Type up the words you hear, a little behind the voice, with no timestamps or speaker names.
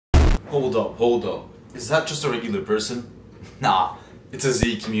Hold up. Is that just a regular person? Nah, it's a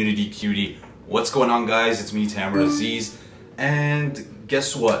Z community cutie. What's going on, guys? It's me, Azizz. And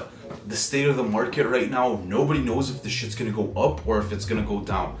guess what? The state of the market right now, nobody knows if this shit's gonna go up or if it's gonna go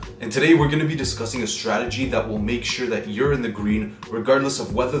down. And today we're gonna be discussing a strategy that will make sure that you're in the green regardless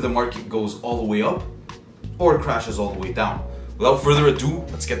of whether the market goes all the way up or crashes all the way down. Without further ado,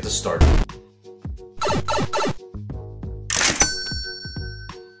 let's get this started.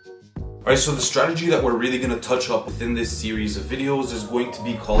 Alright, so the strategy that we're really going to touch up within this series of videos is going to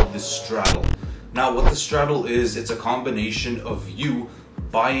be called the straddle. Now what the straddle is, it's a combination of you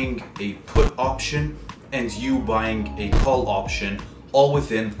buying a put option and you buying a call option all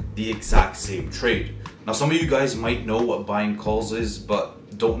within the exact same trade. Now some of you guys might know what buying calls is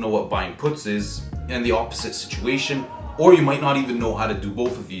but don't know what buying puts is in the opposite situation, or you might not even know how to do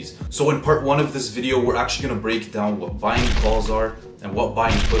both of these. So in part one of this video, we're actually going to break down what buying calls are and what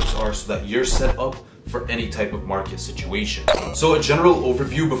buying puts are so that you're set up for any type of market situation. So a general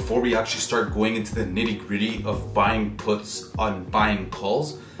overview before we actually start going into the nitty-gritty of buying puts on buying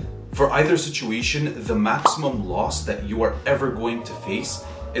calls. For either situation, the maximum loss that you are ever going to face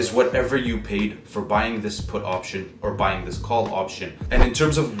is whatever you paid for buying this put option or buying this call option. And in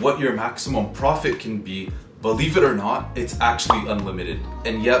terms of what your maximum profit can be, believe it or not, it's actually unlimited.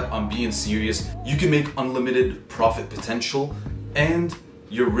 And yep, I'm being serious. You can make unlimited profit potential and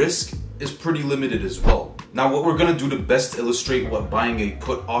your risk is pretty limited as well. Now what we're gonna do to best illustrate what buying a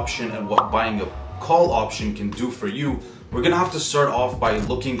put option and what buying a call option can do for you, we're gonna have to start off by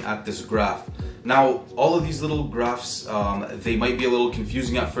looking at this graph. Now all of these little graphs, they might be a little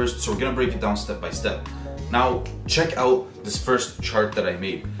confusing at first, so we're gonna break it down step by step. Now check out this first chart that I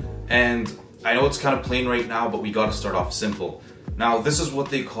made. And I know it's kind of plain right now, but we gotta start off simple. Now this is what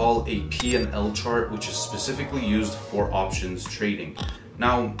they call a P&L chart, which is specifically used for options trading.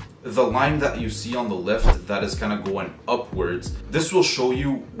 Now the line that you see on the left that is kind of going upwards, this will show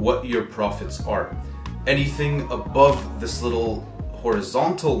you what your profits are. Anything above this little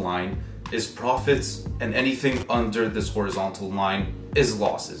horizontal line is profits, and anything under this horizontal line is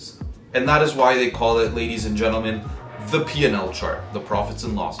losses. And that is why they call it, ladies and gentlemen, the P&L chart, the profits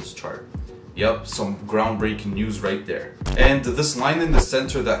and losses chart. Yep, some groundbreaking news right there. And this line in the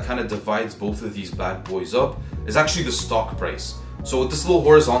center that kind of divides both of these bad boys up is actually the stock price. So with this little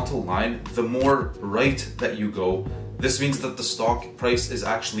horizontal line, the more right that you go, this means that the stock price is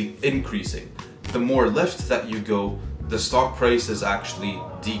actually increasing. The more left that you go, the stock price is actually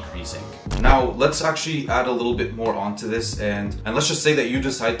decreasing. Now let's actually add a little bit more onto this and let's just say that you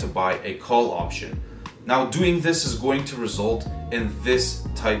decide to buy a call option. Now doing this is going to result in this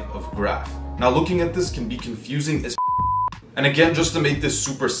type of graph. Now looking at this can be confusing as and again, just to make this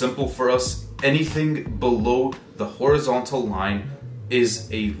super simple for us, anything below the horizontal line is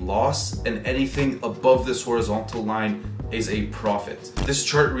a loss and anything above this horizontal line is a profit. This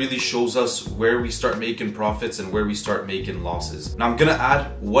chart really shows us where we start making profits and where we start making losses. Now I'm gonna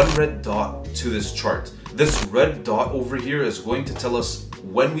add one red dot to this chart. This red dot over here is going to tell us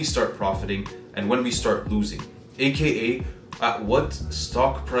when we start profiting and when we start losing, aka at what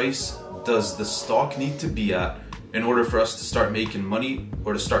stock price does the stock need to be at in order for us to start making money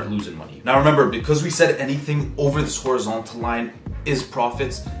or to start losing money. Now remember, because we said anything over this horizontal line is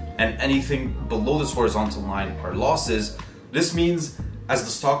profits and anything below this horizontal line are losses, this means as the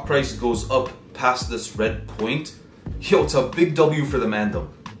stock price goes up past this red point, yo, it's a big W for the mandem.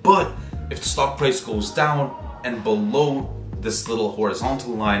 But if the stock price goes down and below this little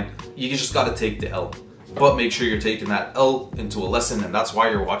horizontal line, you just gotta take the L. But make sure you're taking that L into a lesson, and that's why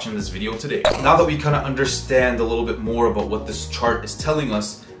you're watching this video today. Now that we kind of understand a little bit more about what this chart is telling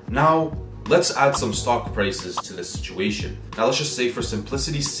us, now let's add some stock prices to this situation. Now let's just say for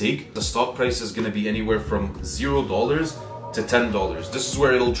simplicity's sake, the stock price is gonna be anywhere from $0 to $10. This is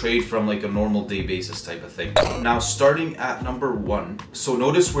where it'll trade from like a normal day basis type of thing. Now starting at number 1, so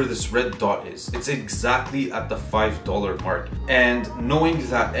notice where this red dot is. It's exactly at the $5 mark. And knowing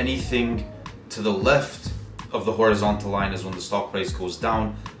that anything to the left of the horizontal line is when the stock price goes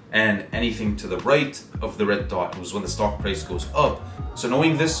down, and anything to the right of the red dot is when the stock price goes up. So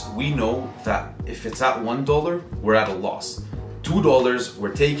knowing this, we know that if it's at $1, we're at a loss. $2,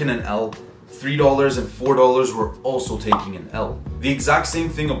 we're taking an L. $3 and $4, we're also taking an L. The exact same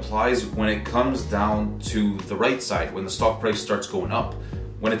thing applies when it comes down to the right side, when the stock price starts going up.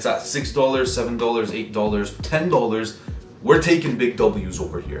 When it's at $6, $7, $8, $10, we're taking big W's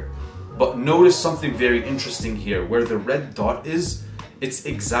over here. But notice something very interesting here, where the red dot is, it's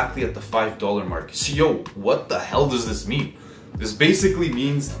exactly at the $5 mark. So yo, what the hell does this mean? This basically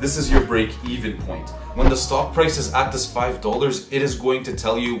means this is your break-even point. when the stock price is at this $5, it is going to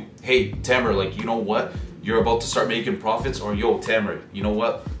tell you, hey, Tamer, like, you know what? You're about to start making profits, or yo, Tamer, you know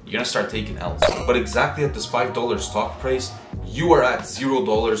what? You're gonna start taking L's. But exactly at this $5 stock price, you are at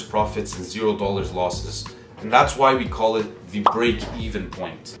 $0 profits and $0 losses. And that's why we call it the break-even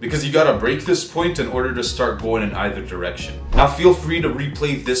point. Because you gotta break this point in order to start going in either direction. Now feel free to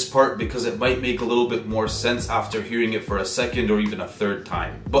replay this part because it might make a little bit more sense after hearing it for a second or even a third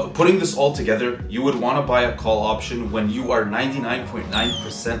time. But putting this all together, you would wanna buy a call option when you are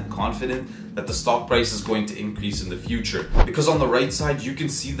 99.9% confident that the stock price is going to increase in the future. Because on the right side, you can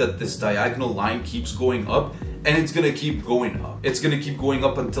see that this diagonal line keeps going up, and it's gonna keep going up. It's gonna keep going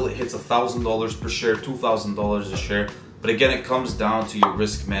up until it hits $1,000 per share, $2,000 a share. But again, it comes down to your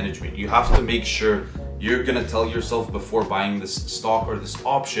risk management. You have to make sure you're gonna tell yourself before buying this stock or this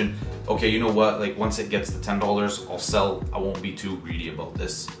option, okay, you know what, like once it gets to $10, I'll sell. I won't be too greedy about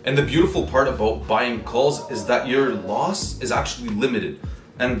this. And the beautiful part about buying calls is that your loss is actually limited.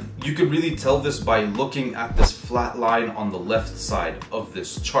 And you can really tell this by looking at this flat line on the left side of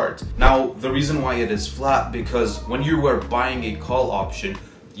this chart. Now, the reason why it is flat, because when you are buying a call option,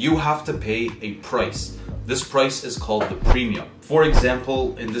 you have to pay a price. This price is called the premium. For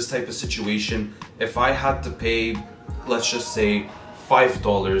example, in this type of situation, if I had to pay, let's just say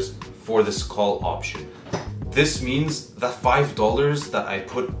 $5 for this call option, this means that $5 that I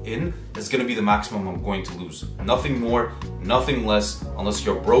put in is going to be the maximum I'm going to lose. Nothing more, nothing less, unless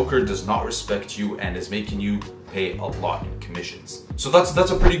your broker does not respect you and is making you pay a lot in commissions. So that's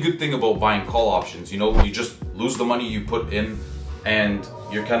a pretty good thing about buying call options. You know, you just lose the money you put in and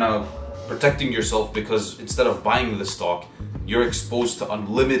you're kind of protecting yourself, because instead of buying the stock, you're exposed to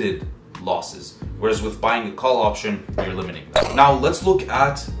unlimited losses. Whereas with buying a call option, you're limiting that. Now let's look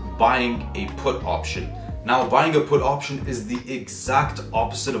at buying a put option. Now, buying a put option is the exact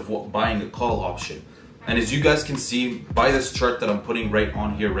opposite of what buying a call option. And as you guys can see by this chart that I'm putting right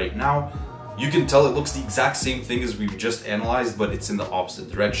on here right now, you can tell it looks the exact same thing as we've just analyzed, but it's in the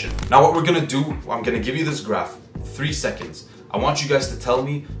opposite direction. Now what we're gonna do, I'm gonna give you this graph, 3 seconds. I want you guys to tell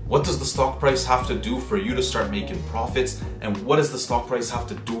me, what does the stock price have to do for you to start making profits? And what does the stock price have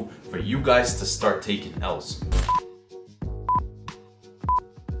to do for you guys to start taking L's?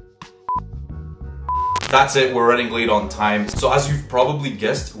 That's it, we're running late on time. So as you've probably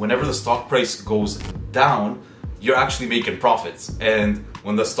guessed, whenever the stock price goes down, you're actually making profits. And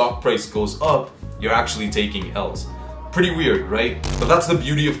when the stock price goes up, you're actually taking L's. Pretty weird, right? But that's the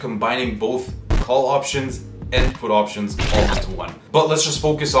beauty of combining both call options and put options all into one. But let's just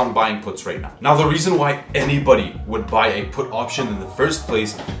focus on buying puts right now. Now, the reason why anybody would buy a put option in the first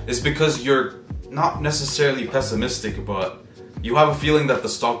place is because you're not necessarily pessimistic, but you have a feeling that the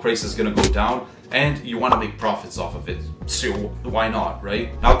stock price is gonna go down and you wanna make profits off of it. So why not, right?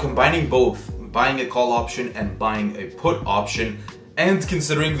 Now, combining both, buying a call option and buying a put option, and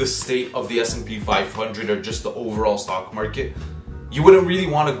considering the state of the S&P 500 or just the overall stock market, you wouldn't really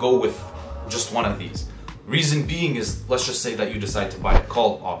wanna go with just one of these. Reason being is, let's just say that you decide to buy a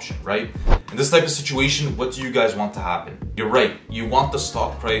call option, right? In this type of situation, what do you guys want to happen? You're right, you want the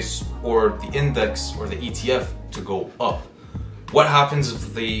stock price or the index or the ETF to go up. What happens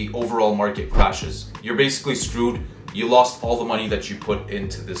if the overall market crashes? You're basically screwed. You lost all the money that you put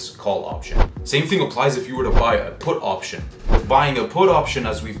into this call option. Same thing applies if you were to buy a put option. With buying a put option,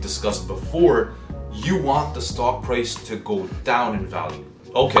 as we've discussed before, you want the stock price to go down in value.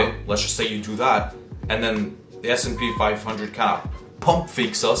 Okay, let's just say you do that, and then the S&P 500 kind of pump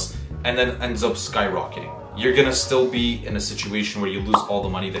fakes us and then ends up skyrocketing. You're gonna still be in a situation where you lose all the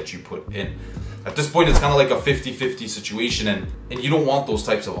money that you put in. At this point, it's kind of like a 50-50 situation, and you don't want those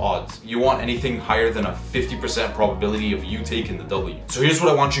types of odds. You want anything higher than a 50% probability of you taking the W. So here's what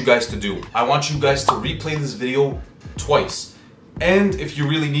I want you guys to do. I want you guys to replay this video twice, and if you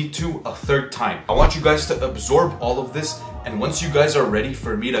really need to, a third time. I want you guys to absorb all of this, and once you guys are ready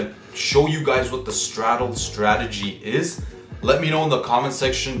for me to show you guys what the straddle strategy is, let me know in the comment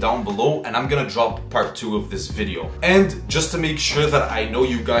section down below, and I'm gonna drop part 2 of this video. And just to make sure that I know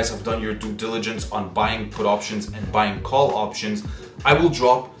you guys have done your due diligence on buying put options and buying call options, I will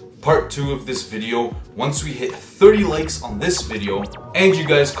drop part 2 of this video once we hit 30 likes on this video and you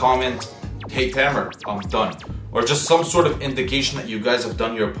guys comment, hey Tamer, I'm done. Or just some sort of indication that you guys have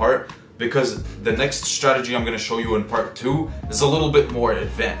done your part, because the next strategy I'm gonna show you in part 2 is a little bit more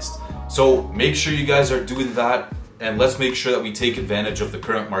advanced. So make sure you guys are doing that, and let's make sure that we take advantage of the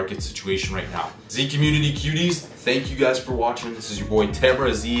current market situation right now. Z Community Cuties, thank you guys for watching. This is your boy Tamer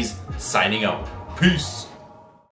Azizz signing out. Peace.